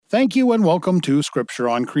Thank you and welcome to Scripture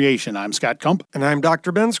on Creation. I'm Scott Kump. And I'm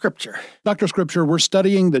Dr. Ben Scripture. Dr. Scripture, we're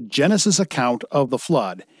studying the Genesis account of the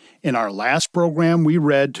flood. In our last program, we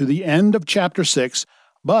read to the end of chapter 6,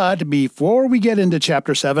 but before we get into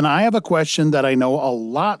chapter 7, I have a question that I know a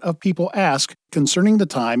lot of people ask concerning the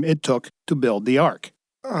time it took to build the ark.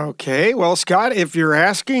 Okay, well, Scott, if you're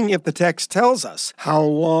asking if the text tells us how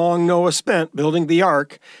long Noah spent building the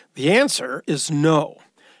ark, the answer is no.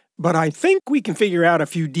 But I think we can figure out a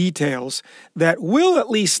few details that will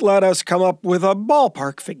at least let us come up with a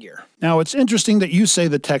ballpark figure. Now, it's interesting that you say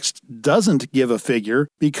the text doesn't give a figure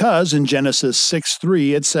because in Genesis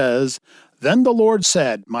 6:3 it says, "Then the Lord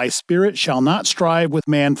said, My spirit shall not strive with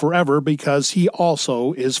man forever because he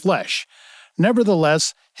also is flesh.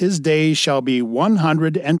 Nevertheless, his days shall be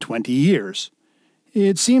 120 years.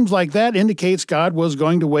 It seems like that indicates God was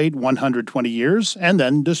going to wait 120 years and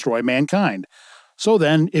then destroy mankind. So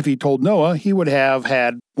then, if he told Noah, he would have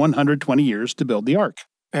had 120 years to build the ark.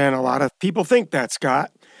 And a lot of people think that,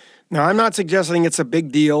 Scott. Now, I'm not suggesting it's a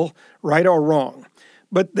big deal, right or wrong.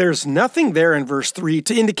 But there's nothing there in verse 3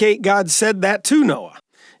 to indicate God said that to Noah.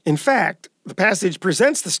 In fact, the passage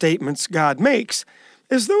presents the statements God makes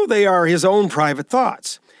as though they are his own private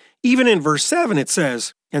thoughts. Even in verse 7 it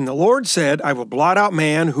says, "And the Lord said, I will blot out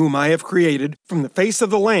man whom I have created from the face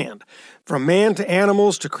of the land, from man to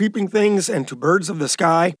animals to creeping things and to birds of the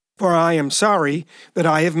sky, for I am sorry that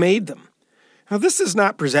I have made them." Now this is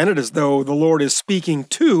not presented as though the Lord is speaking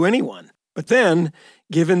to anyone. But then,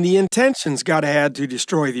 given the intentions God had to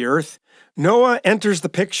destroy the earth, Noah enters the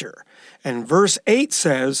picture. And verse 8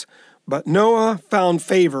 says, "But Noah found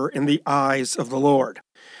favor in the eyes of the Lord."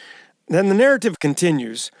 Then the narrative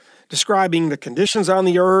continues, describing the conditions on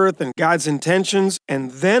the earth and God's intentions, and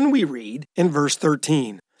then we read in verse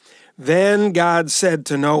 13, "Then God said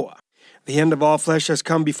to Noah, The end of all flesh has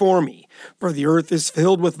come before me, for the earth is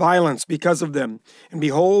filled with violence because of them, and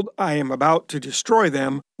behold, I am about to destroy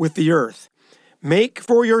them with the earth. Make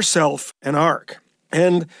for yourself an ark."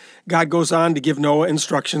 And God goes on to give Noah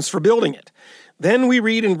instructions for building it. Then we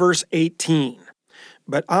read in verse 18,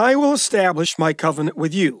 "But I will establish my covenant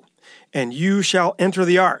with you, and you shall enter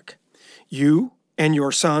the ark, you and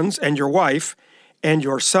your sons and your wife, and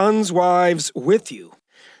your sons' wives with you."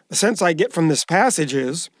 The sense I get from this passage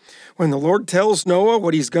is, when the Lord tells Noah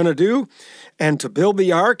what he's going to do, and to build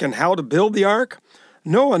the ark and how to build the ark,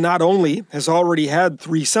 Noah not only has already had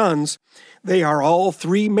 3 sons, they are all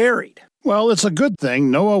 3 married. Well, it's a good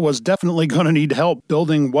thing. Noah was definitely going to need help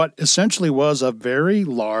building what essentially was a very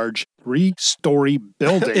large 3-story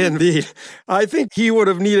building. Indeed. I think he would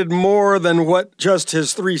have needed more than what just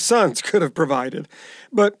his 3 sons could have provided.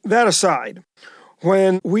 But that aside,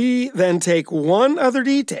 when we then take one other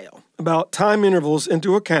detail about time intervals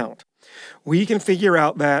into account, we can figure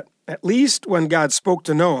out that, at least when God spoke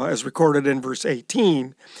to Noah, as recorded in verse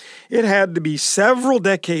 18, it had to be several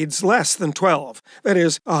decades less than 12, that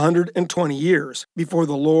is, 120 years, before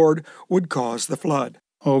the Lord would cause the flood.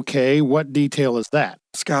 Okay, what detail is that?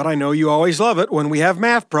 Scott, I know you always love it when we have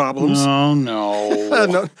math problems. Oh, no.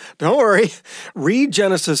 No, don't worry. Read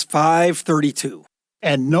Genesis 5:32.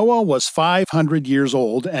 "And Noah was 500 years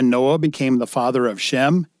old, and Noah became the father of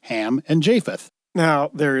Shem, Ham, and Japheth."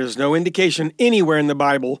 Now, there is no indication anywhere in the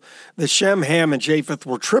Bible that Shem, Ham, and Japheth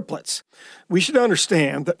were triplets. We should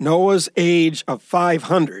understand that Noah's age of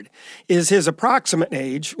 500 is his approximate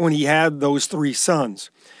age when he had those 3 sons.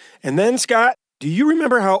 And then, Scott, do you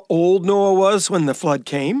remember how old Noah was when the flood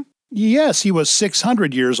came? Yes, he was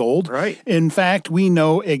 600 years old. Right. In fact, we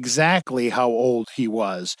know exactly how old he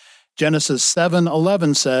was. Genesis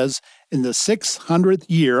 7:11 says, "In the 600th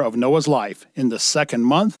year of Noah's life, in the 2nd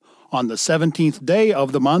month, on the 17th day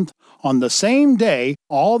of the month, on the same day,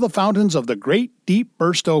 all the fountains of the great deep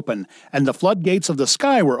burst open, and the floodgates of the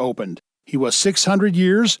sky were opened. He was 600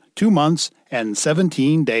 years, 2 months, and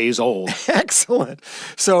 17 days old." Excellent.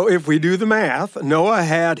 So if we do the math, Noah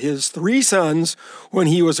had his 3 sons when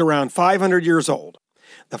he was around 500 years old.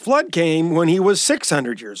 The flood came when he was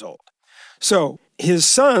 600 years old. So his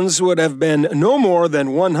sons would have been no more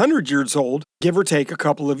than 100 years old, give or take a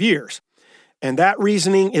couple of years. And that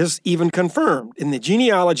reasoning is even confirmed in the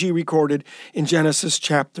genealogy recorded in Genesis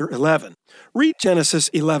chapter 11. Read Genesis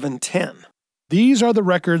 11:10. These are the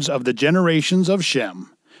records of the generations of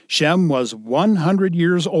Shem. Shem was 100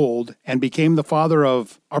 years old and became the father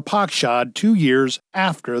of Arpachshad 2 years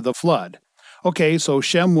after the flood. Okay, so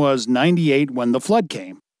Shem was 98 when the flood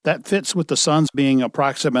came. That fits with the sons being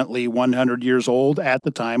approximately 100 years old at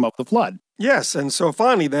the time of the flood. Yes, and so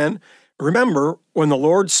finally then, remember, when the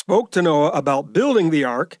Lord spoke to Noah about building the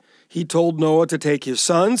ark, He told Noah to take his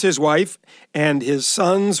sons, his wife, and his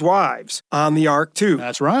sons' wives on the ark too.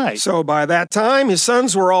 That's right. So by that time, his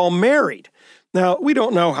sons were all married. Now, we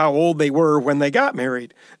don't know how old they were when they got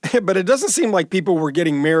married, but it doesn't seem like people were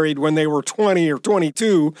getting married when they were 20 or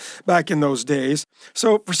 22 back in those days.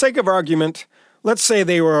 So for sake of argument, let's say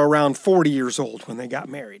they were around 40 years old when they got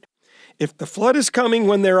married. If the flood is coming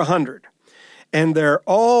when they're 100, and they're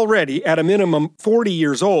already at a minimum 40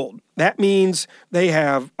 years old, that means they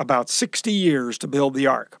have about 60 years to build the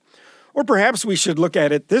ark. Or perhaps we should look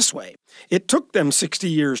at it this way. It took them 60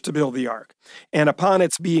 years to build the ark, and upon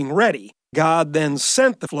its being ready, God then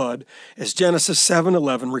sent the flood, as Genesis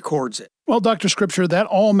 7:11 records it. Well, Dr. Scripture, that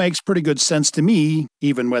all makes pretty good sense to me,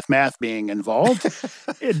 even with math being involved.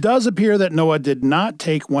 It does appear that Noah did not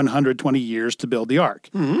take 120 years to build the ark.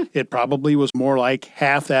 Mm-hmm. It probably was more like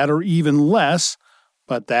half that or even less,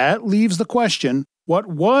 but that leaves the question, what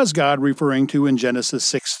was God referring to in Genesis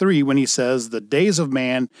 6:3 when he says, the days of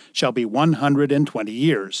man shall be 120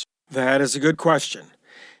 years? That is a good question.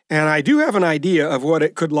 And I do have an idea of what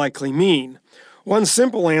it could likely mean. One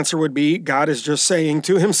simple answer would be God is just saying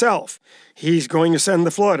to himself, he's going to send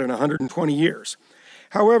the flood in 120 years.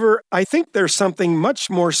 However, I think there's something much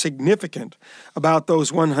more significant about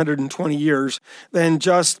those 120 years than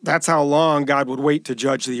just that's how long God would wait to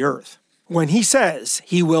judge the earth. When he says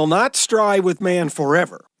he will not strive with man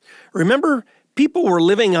forever, remember, people were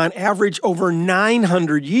living on average over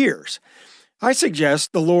 900 years. I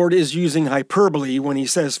suggest the Lord is using hyperbole when he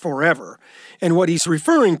says forever, and what he's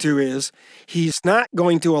referring to is he's not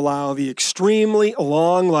going to allow the extremely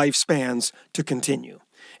long lifespans to continue.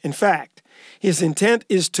 In fact, his intent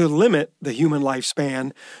is to limit the human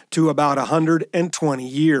lifespan to about 120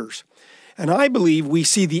 years. And I believe we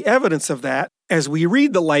see the evidence of that as we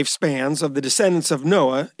read the lifespans of the descendants of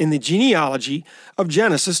Noah in the genealogy of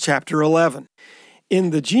Genesis chapter 11.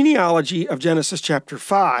 In the genealogy of Genesis chapter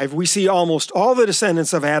 5, we see almost all the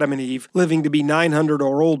descendants of Adam and Eve living to be 900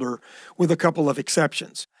 or older, with a couple of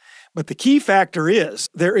exceptions. But the key factor is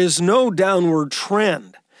there is no downward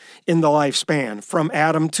trend in the lifespan from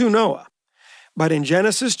Adam to Noah. But in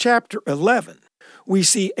Genesis chapter 11, we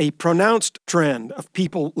see a pronounced trend of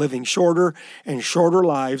people living shorter and shorter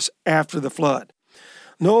lives after the flood.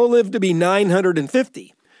 Noah lived to be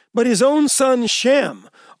 950, but his own son Shem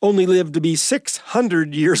only lived to be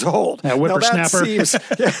 600 years old. Whippersnapper.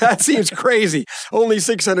 That seems crazy. Only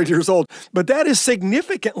 600 years old. But that is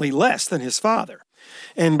significantly less than his father.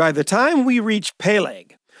 And by the time we reach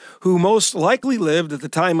Peleg, who most likely lived at the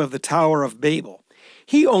time of the Tower of Babel,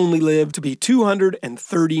 he only lived to be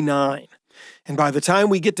 239. And by the time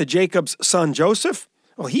we get to Jacob's son Joseph,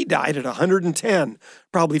 well, he died at 110,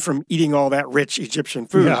 probably from eating all that rich Egyptian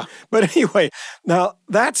food. Yeah. But anyway, now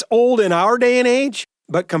that's old in our day and age.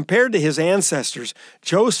 But compared to his ancestors,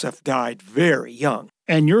 Joseph died very young.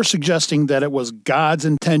 And you're suggesting that it was God's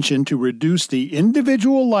intention to reduce the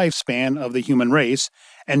individual lifespan of the human race,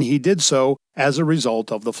 and he did so as a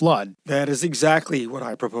result of the flood. That is exactly what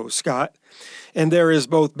I propose, Scott. And there is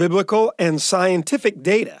both biblical and scientific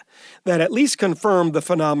data that at least confirm the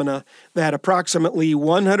phenomena that approximately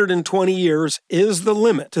 120 years is the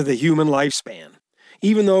limit to the human lifespan,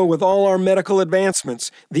 even though with all our medical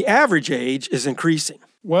advancements, the average age is increasing.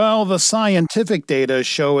 Well, the scientific data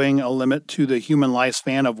showing a limit to the human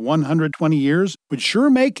lifespan of 120 years would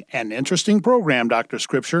sure make an interesting program, Dr.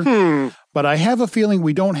 Scripture. But I have a feeling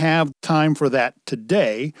we don't have time for that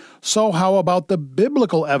today. So how about the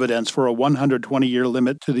biblical evidence for a 120-year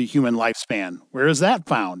limit to the human lifespan? Where is that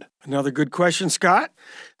found? Another good question, Scott.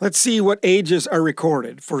 Let's see what ages are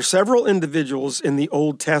recorded for several individuals in the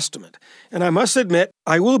Old Testament. And I must admit,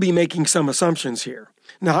 I will be making some assumptions here.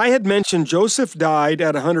 Now, I had mentioned Joseph died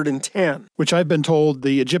at 110. Which I've been told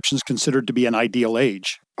the Egyptians considered to be an ideal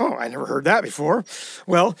age. Oh, I never heard that before.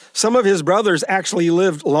 Well, some of his brothers actually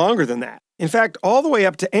lived longer than that. In fact, all the way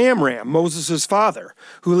up to Amram, Moses' father,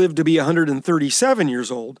 who lived to be 137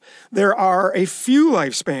 years old, there are a few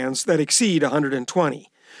lifespans that exceed 120.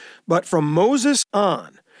 But from Moses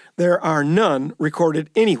on, there are none recorded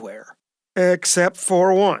anywhere, except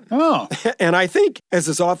for one. Oh. And I think, as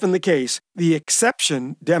is often the case, the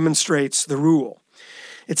exception demonstrates the rule.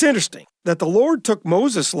 It's interesting that the Lord took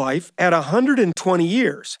Moses' life at 120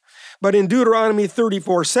 years. But in Deuteronomy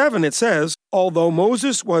 34:7, it says, although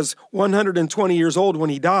Moses was 120 years old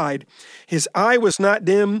when he died, his eye was not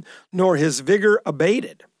dim, nor his vigor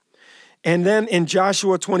abated. And then in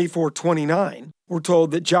Joshua 24:29, we're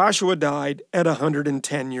told that Joshua died at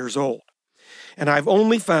 110 years old. And I've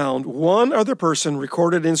only found one other person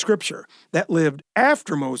recorded in Scripture that lived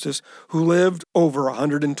after Moses who lived over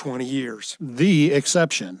 120 years. The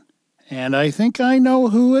exception. And I think I know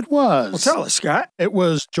who it was. Well, tell us, Scott. It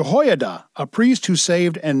was Jehoiada, a priest who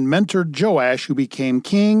saved and mentored Joash, who became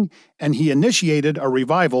king, and he initiated a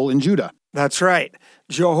revival in Judah. That's right.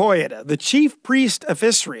 Jehoiada, the chief priest of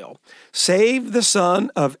Israel, saved the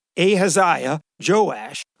son of Ahaziah,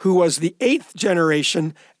 Joash, who was the 8th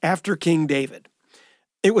generation after King David.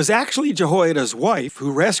 It was actually Jehoiada's wife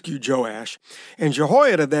who rescued Joash, and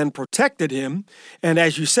Jehoiada then protected him, and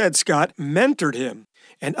as you said, Scott, mentored him.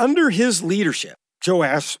 And under his leadership,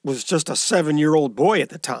 Joash was just a 7-year-old boy at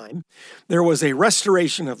the time, there was a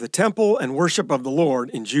restoration of the temple and worship of the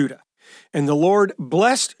Lord in Judah. And the Lord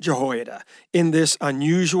blessed Jehoiada in this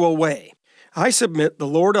unusual way. I submit the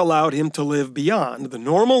Lord allowed him to live beyond the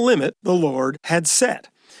normal limit the Lord had set.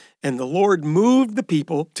 And the Lord moved the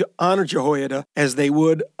people to honor Jehoiada as they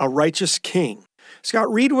would a righteous king.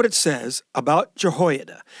 Scott, read what it says about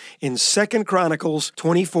Jehoiada in 2 Chronicles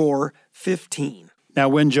 24:15. Now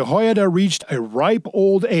when Jehoiada reached a ripe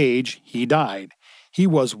old age, he died. He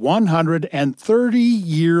was 130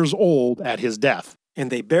 years old at his death. And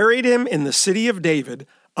they buried him in the city of David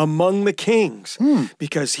among the kings,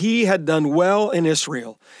 because he had done well in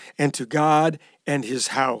Israel and to God and his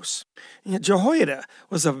house. Jehoiada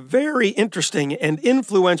was a very interesting and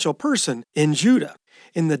influential person in Judah.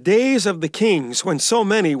 In the days of the kings when so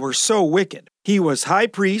many were so wicked, he was high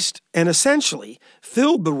priest and essentially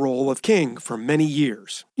filled the role of king for many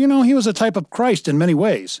years. You know, he was a type of Christ in many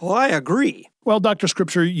ways. Well, I agree. Well, Dr.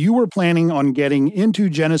 Scripture, you were planning on getting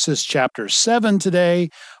into Genesis chapter 7 today,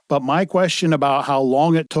 but my question about how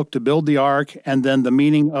long it took to build the ark and then the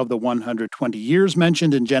meaning of the 120 years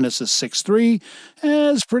mentioned in Genesis 6:3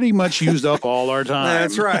 has pretty much used up all our time.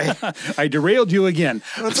 That's right. I derailed you again.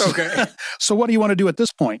 That's okay. So what do you want to do at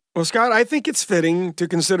this point? Well, Scott, I think it's fitting to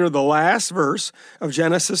consider the last verse of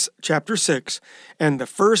Genesis chapter 6 and the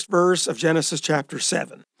first verse of Genesis chapter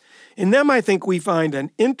 7. In them, I think we find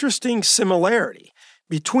an interesting similarity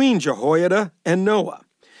between Jehoiada and Noah.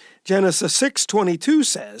 Genesis 6:22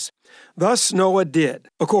 says, "Thus Noah did,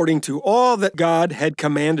 according to all that God had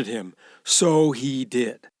commanded him, so he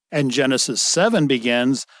did." And Genesis 7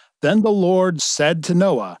 begins, "Then the Lord said to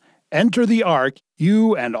Noah, 'Enter the ark,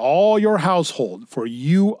 you and all your household, for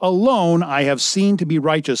you alone I have seen to be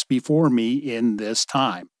righteous before me in this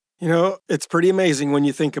time.'" You know, it's pretty amazing when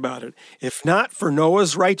you think about it. If not for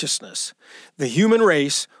Noah's righteousness, the human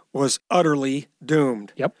race was utterly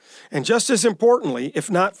doomed. Yep. And just as importantly,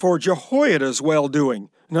 if not for Jehoiada's well-doing,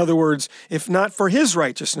 in other words, if not for his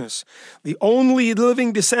righteousness, the only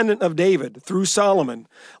living descendant of David through Solomon,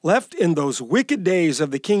 left in those wicked days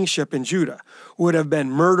of the kingship in Judah, would have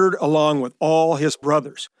been murdered along with all his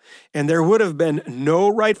brothers, and there would have been no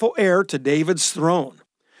rightful heir to David's throne.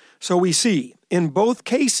 So we see, in both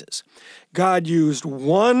cases, God used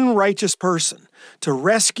one righteous person to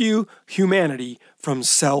rescue humanity from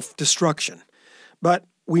self-destruction. But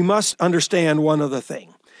we must understand one other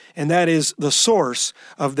thing, and that is the source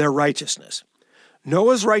of their righteousness.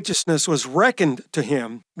 Noah's righteousness was reckoned to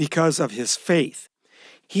him because of his faith.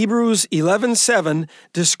 Hebrews 11:7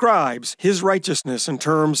 describes his righteousness in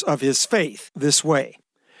terms of his faith this way.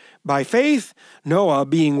 By faith, Noah,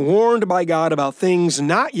 being warned by God about things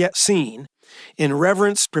not yet seen, in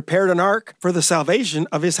reverence prepared an ark for the salvation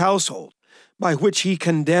of his household, by which he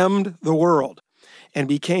condemned the world, and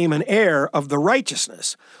became an heir of the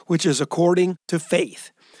righteousness which is according to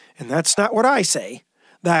faith. And that's not what I say,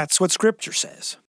 that's what Scripture says.